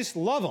 right? They just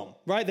love them,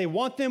 right? They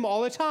want them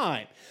all the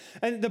time.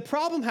 And the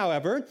problem,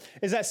 however,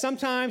 is that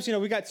sometimes,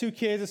 we got 2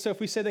 kids, and so if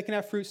we say they can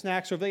have fruit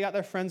snacks, or if they got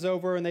their friends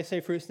over and they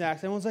say fruit snacks,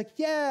 everyone's like,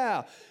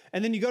 yeah.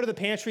 And then you go to the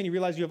pantry and you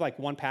realize you have like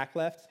 1 pack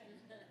left.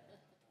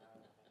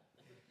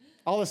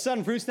 All of a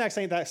sudden, fruit snacks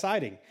ain't that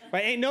exciting,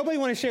 right? Ain't nobody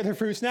want to share their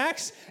fruit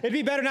snacks. It'd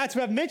be better not to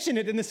have mentioned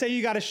it than to say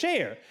you got to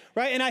share,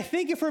 right? And I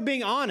think if we're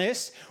being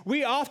honest,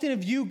 we often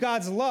view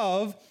God's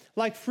love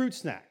like fruit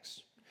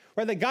snacks,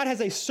 right? That God has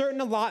a certain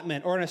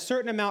allotment or a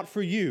certain amount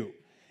for you.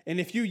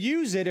 And if you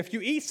use it, if you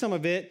eat some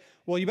of it,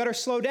 well, you better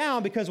slow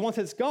down because once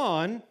it's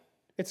gone,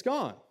 it's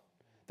gone.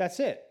 That's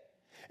it.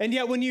 And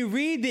yet when you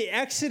read the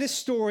Exodus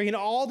story and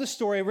all the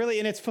story really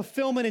in its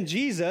fulfillment in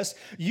Jesus,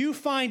 you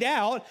find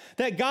out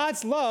that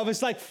God's love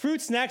is like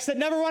fruit snacks that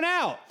never run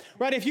out,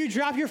 right? If you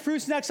drop your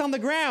fruit snacks on the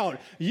ground,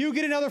 you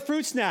get another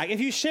fruit snack.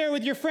 If you share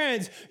with your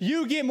friends,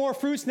 you get more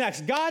fruit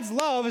snacks. God's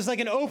love is like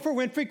an Oprah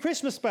Winfrey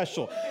Christmas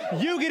special.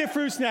 You get a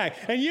fruit snack,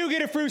 and you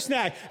get a fruit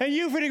snack, and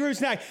you get a fruit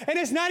snack. And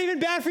it's not even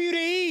bad for you to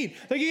eat.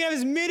 Like you can have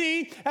as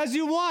many as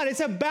you want. It's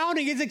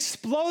abounding. It's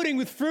exploding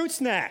with fruit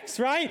snacks,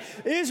 right?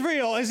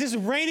 Israel is just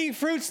raining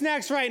fruit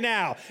snacks right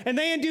now, and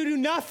they do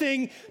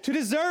nothing to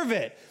deserve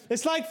it.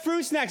 It's like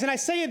fruit snacks, and I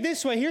say it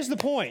this way. Here's the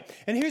point,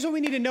 and here's what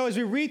we need to know as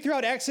we read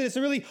throughout Exodus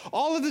and really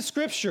all of the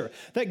Scripture,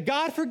 that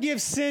God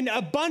forgives sin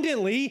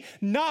abundantly,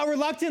 not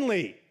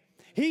reluctantly.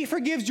 He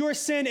forgives your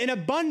sin in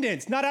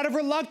abundance, not out of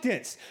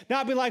reluctance.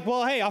 Not be like,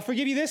 well, hey, I'll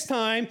forgive you this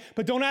time,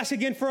 but don't ask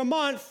again for a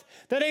month.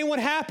 That ain't what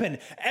happened.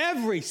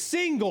 Every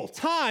single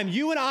time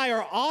you and I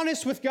are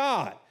honest with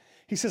God,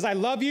 He says, I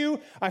love you,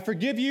 I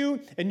forgive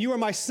you, and you are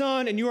my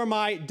son, and you are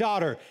my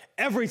daughter.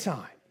 Every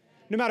time.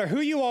 No matter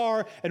who you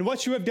are and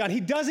what you have done.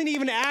 He doesn't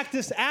even ask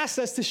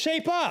us to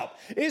shape up.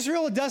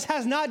 Israel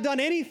has not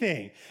done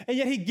anything. And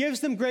yet he gives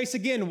them grace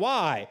again.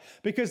 Why?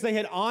 Because they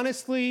had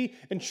honestly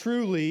and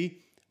truly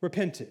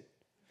repented.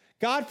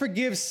 God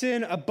forgives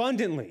sin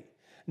abundantly,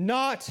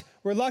 not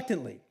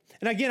reluctantly.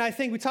 And again, I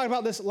think we talked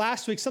about this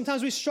last week.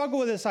 Sometimes we struggle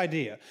with this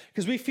idea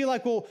because we feel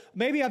like, well,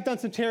 maybe I've done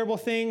some terrible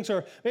things,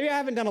 or maybe I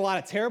haven't done a lot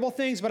of terrible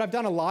things, but I've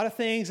done a lot of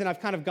things and I've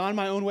kind of gone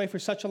my own way for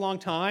such a long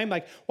time.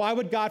 Like, why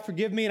would God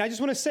forgive me? And I just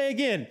want to say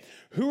again,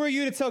 who are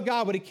you to tell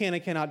God what he can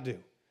and cannot do?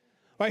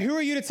 Right? Who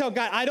are you to tell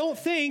God? I don't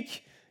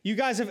think You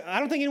guys have, I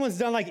don't think anyone's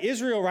done like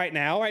Israel right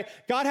now, right?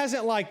 God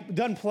hasn't like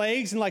done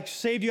plagues and like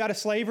saved you out of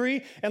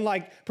slavery and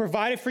like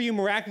provided for you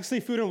miraculously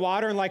food and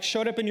water and like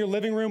showed up in your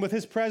living room with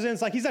his presence.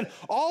 Like he's done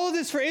all of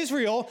this for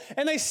Israel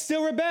and they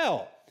still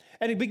rebel.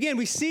 And again,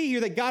 we see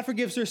here that God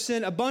forgives their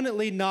sin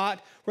abundantly,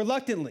 not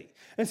reluctantly.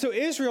 And so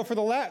Israel, for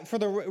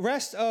the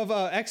rest of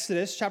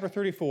Exodus chapter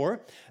 34,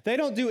 they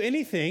don't do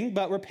anything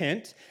but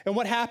repent. And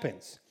what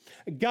happens?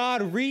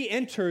 God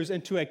re-enters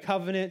into a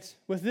covenant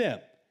with them.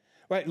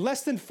 Right,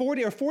 less than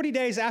 40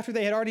 days after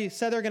they had already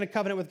said they're going to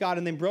covenant with God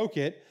and then broke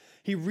it,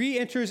 he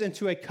re-enters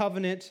into a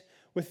covenant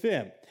with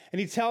them. And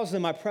he tells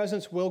them, my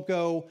presence will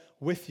go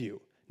with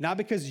you. Not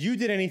because you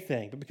did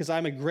anything, but because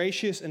I'm a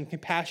gracious and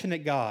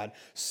compassionate God,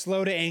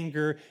 slow to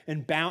anger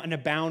and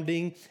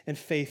abounding in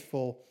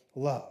faithful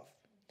love.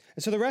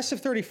 And so the rest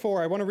of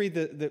 34, I want to read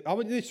I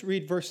want to just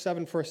read verse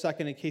 7 for a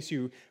second in case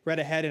you read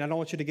ahead, and I don't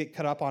want you to get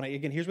cut up on it.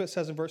 Again, here's what it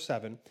says in verse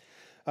 7.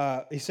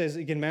 He says,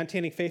 again,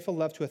 maintaining faithful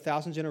love to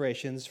 1,000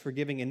 generations,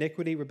 forgiving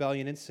iniquity,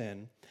 rebellion, and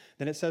sin.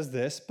 Then it says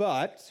this,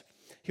 but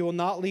he will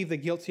not leave the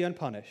guilty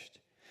unpunished,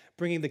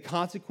 bringing the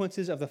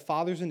consequences of the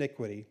father's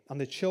iniquity on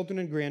the children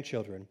and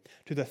grandchildren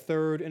to the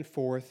third and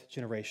fourth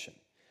generation.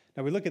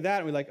 Now we look at that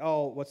and we're like,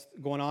 oh, what's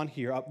going on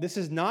here? This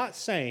is not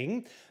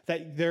saying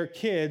that their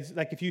kids,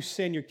 like if you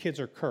sin, your kids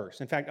are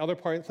cursed. In fact, other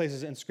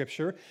places in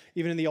Scripture,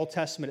 even in the Old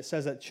Testament, it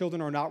says that children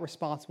are not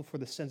responsible for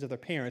the sins of their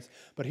parents.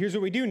 But here's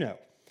what we do know.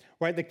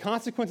 Right, the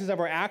consequences of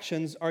our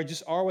actions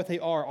are what they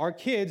are. Our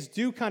kids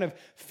do kind of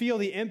feel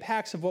the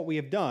impacts of what we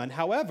have done.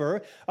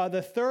 However,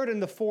 the third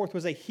and the fourth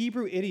was a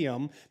Hebrew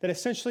idiom that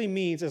essentially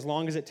means as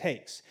long as it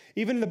takes.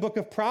 Even in the book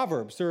of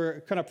Proverbs, there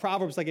are kind of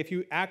proverbs like if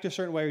you act a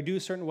certain way or do a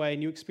certain way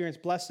and you experience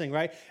blessing,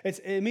 right?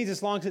 It means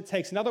as long as it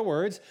takes. In other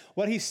words,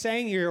 what he's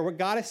saying here, what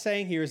God is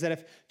saying here is that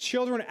if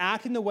children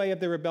act in the way of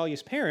their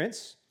rebellious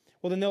parents,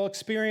 well, then they'll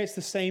experience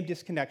the same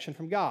disconnection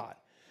from God.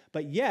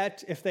 But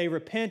yet, if they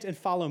repent and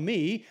follow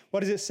me,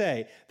 what does it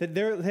say? That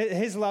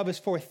his love is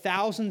for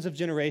thousands of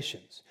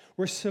generations.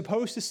 We're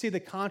supposed to see the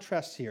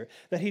contrast here,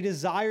 that he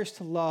desires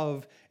to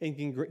love and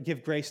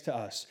give grace to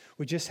us.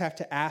 We just have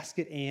to ask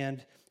it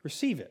and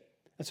receive it.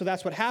 And so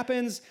that's what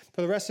happens. For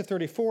the rest of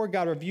 34,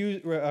 God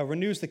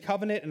renews the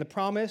covenant and the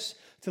promise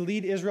to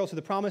lead Israel to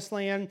the promised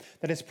land,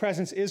 that his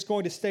presence is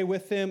going to stay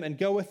with them and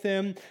go with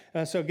them.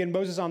 So again,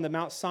 Moses on the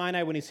Mount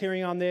Sinai, when he's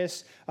hearing on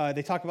this,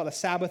 they talk about the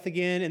Sabbath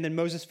again, and then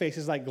Moses' face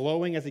is like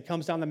glowing as he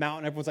comes down the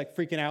mountain. Everyone's like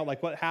freaking out,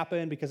 like what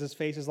happened, because his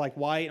face is like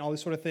white and all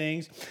these sort of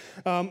things.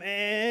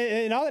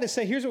 And all that to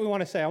say, here's what we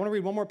want to say. I want to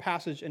read one more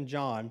passage in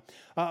John.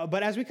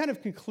 But as we kind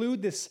of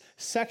conclude this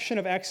section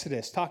of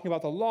Exodus, talking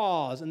about the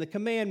laws and the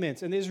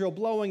commandments and Israel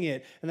blowing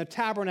it and the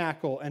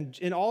tabernacle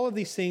and all of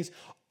these things,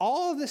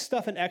 all of this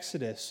stuff in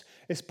Exodus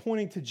is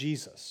pointing to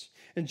Jesus.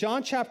 In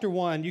John chapter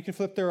 1, you can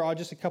flip there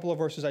just a couple of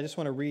verses I just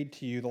want to read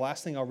to you, the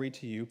last thing I'll read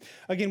to you.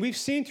 Again, we've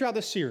seen throughout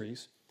the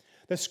series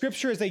that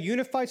Scripture is a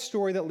unified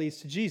story that leads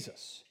to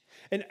Jesus.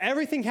 And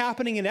everything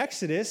happening in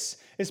Exodus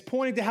is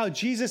pointing to how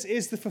Jesus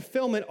is the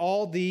fulfillment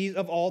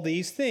of all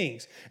these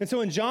things. And so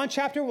in John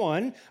chapter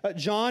 1,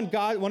 John,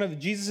 one of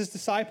Jesus'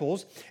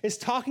 disciples, is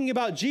talking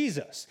about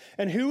Jesus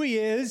and who he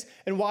is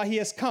and why he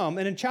has come.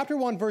 And in chapter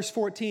 1, verse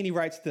 14, he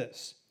writes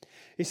this.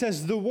 He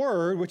says, the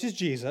Word, which is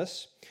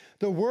Jesus,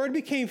 the Word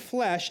became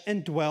flesh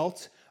and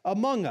dwelt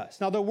among us.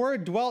 Now, the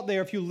word dwelt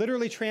there, if you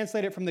literally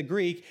translate it from the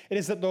Greek, it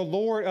is that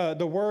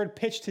the Word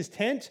pitched his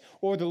tent,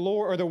 or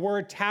the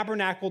Word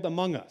tabernacled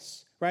among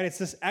us, right? It's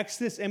this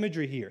Exodus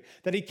imagery here,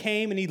 that he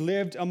came and he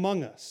lived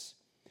among us.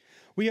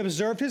 We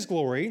observed his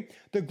glory.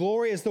 The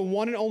glory is the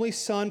one and only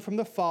Son from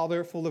the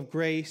Father, full of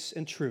grace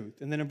and truth.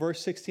 And then in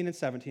verse 16 and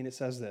 17, it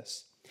says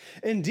this.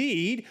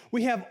 Indeed,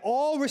 we have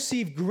all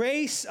received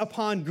grace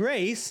upon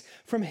grace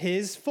from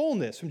his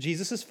fullness, from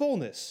Jesus'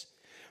 fullness.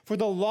 For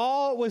the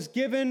law was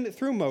given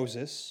through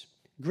Moses,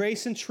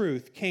 grace and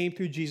truth came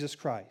through Jesus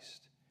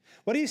Christ.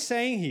 What he's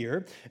saying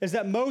here is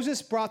that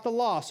Moses brought the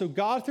law. So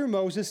God, through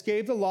Moses,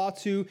 gave the law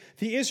to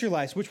the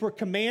Israelites, which were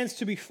commands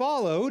to be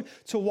followed,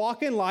 to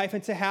walk in life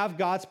and to have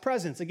God's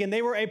presence. Again,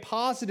 they were a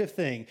positive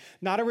thing,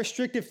 not a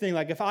restrictive thing.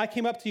 Like if I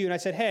came up to you and I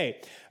said,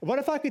 hey, what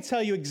if I could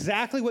tell you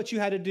exactly what you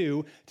had to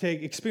do to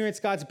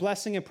experience God's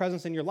blessing and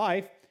presence in your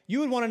life?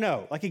 You would want to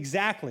know, like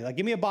exactly, like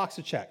give me a box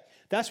to check.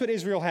 That's what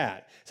Israel had.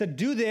 It said,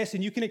 do this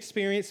and you can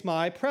experience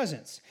my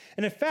presence.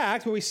 And in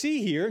fact, what we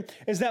see here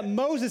is that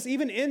Moses,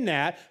 even in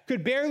that,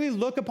 could barely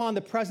look upon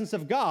the presence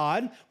of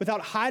God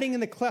without hiding in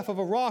the cleft of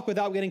a rock,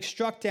 without getting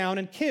struck down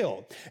and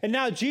killed. And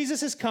now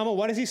Jesus has come, and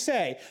what does he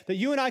say? That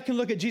you and I can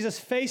look at Jesus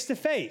face to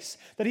face,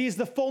 that he is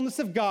the fullness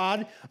of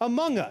God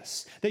among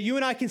us, that you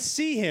and I can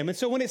see him. And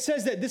so when it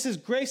says that this is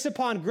grace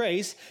upon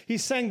grace,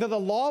 he's saying that the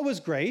law was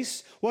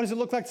grace. What does it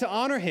look like to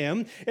honor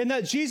him? And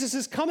that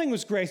Jesus' coming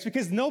was grace,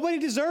 because nobody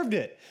deserved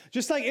it.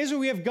 Just like Israel,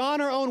 we have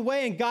gone our own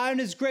way, and God in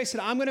his grace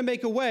said, I'm going to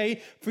make a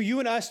way for you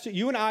and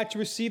I to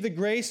receive the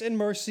grace and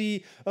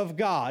mercy of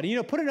God.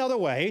 And, put it another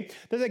way,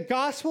 that the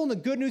gospel and the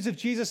good news of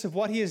Jesus, of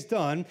what he has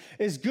done,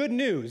 is good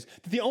news.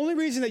 That the only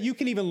reason that you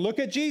can even look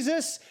at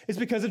Jesus is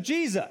because of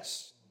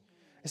Jesus.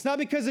 It's not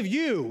because of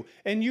you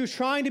and you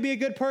trying to be a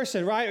good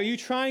person, right? Are you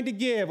trying to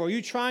give? Are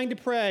you trying to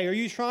pray? Are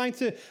you trying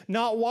to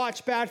not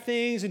watch bad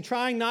things and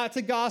trying not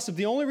to gossip?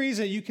 The only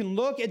reason you can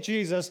look at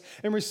Jesus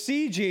and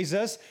receive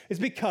Jesus is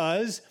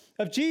because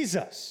of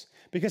Jesus.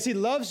 Because he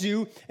loves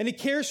you and he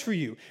cares for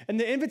you. And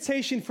the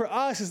invitation for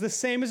us is the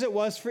same as it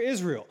was for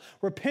Israel.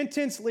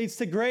 Repentance leads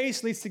to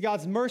grace, leads to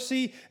God's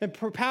mercy and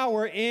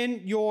power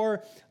in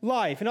your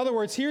life. In other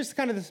words, here's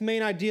kind of this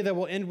main idea that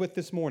we'll end with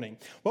this morning.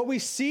 What we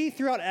see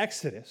throughout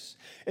Exodus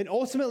and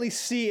ultimately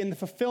see in the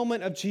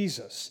fulfillment of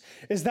Jesus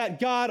is that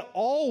God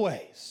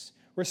always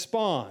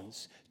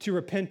responds to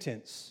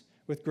repentance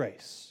with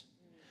grace.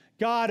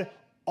 God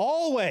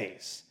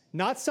always,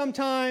 not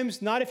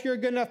sometimes, not if you're a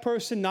good enough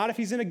person, not if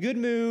he's in a good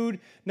mood,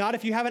 not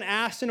if you haven't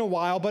asked in a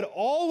while, but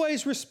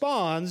always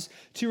responds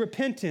to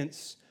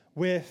repentance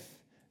with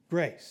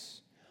grace.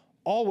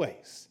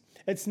 Always.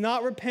 It's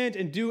not repent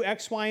and do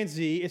X, Y, and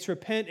Z. It's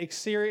repent,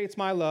 experience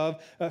my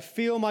love,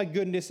 feel my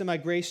goodness and my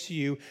grace to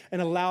you,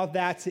 and allow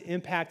that to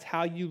impact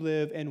how you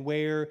live and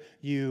where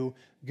you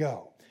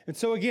go. And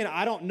so again,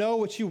 I don't know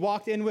what you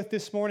walked in with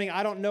this morning.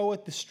 I don't know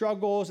what the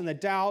struggles and the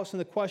doubts and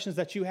the questions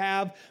that you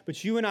have,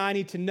 but you and I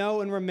need to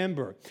know and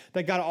remember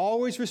that God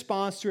always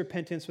responds to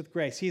repentance with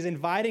grace. He's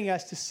inviting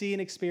us to see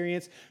and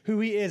experience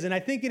who he is. And I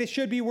think it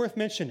should be worth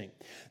mentioning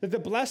that the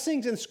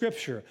blessings in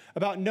Scripture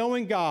about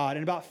knowing God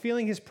and about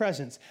feeling his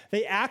presence,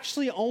 they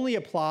actually only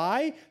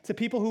apply to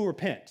people who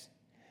repent.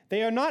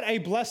 They are not a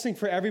blessing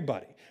for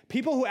everybody.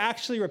 People who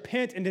actually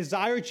repent and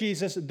desire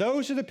Jesus,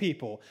 those are the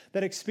people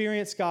that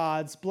experience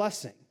God's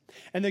blessing.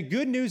 And the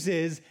good news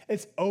is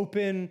it's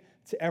open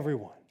to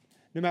everyone,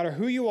 no matter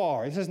who you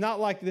are. This is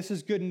not like this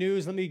is good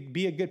news. Let me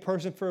be a good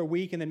person for a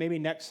week, and then maybe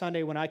next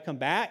Sunday when I come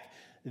back,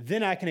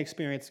 then I can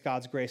experience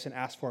God's grace and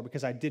ask for it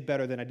because I did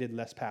better than I did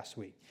last past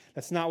week.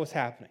 That's not what's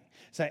happening.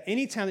 So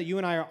anytime that you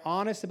and I are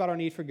honest about our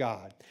need for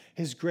God,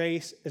 his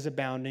grace is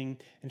abounding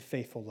in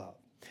faithful love.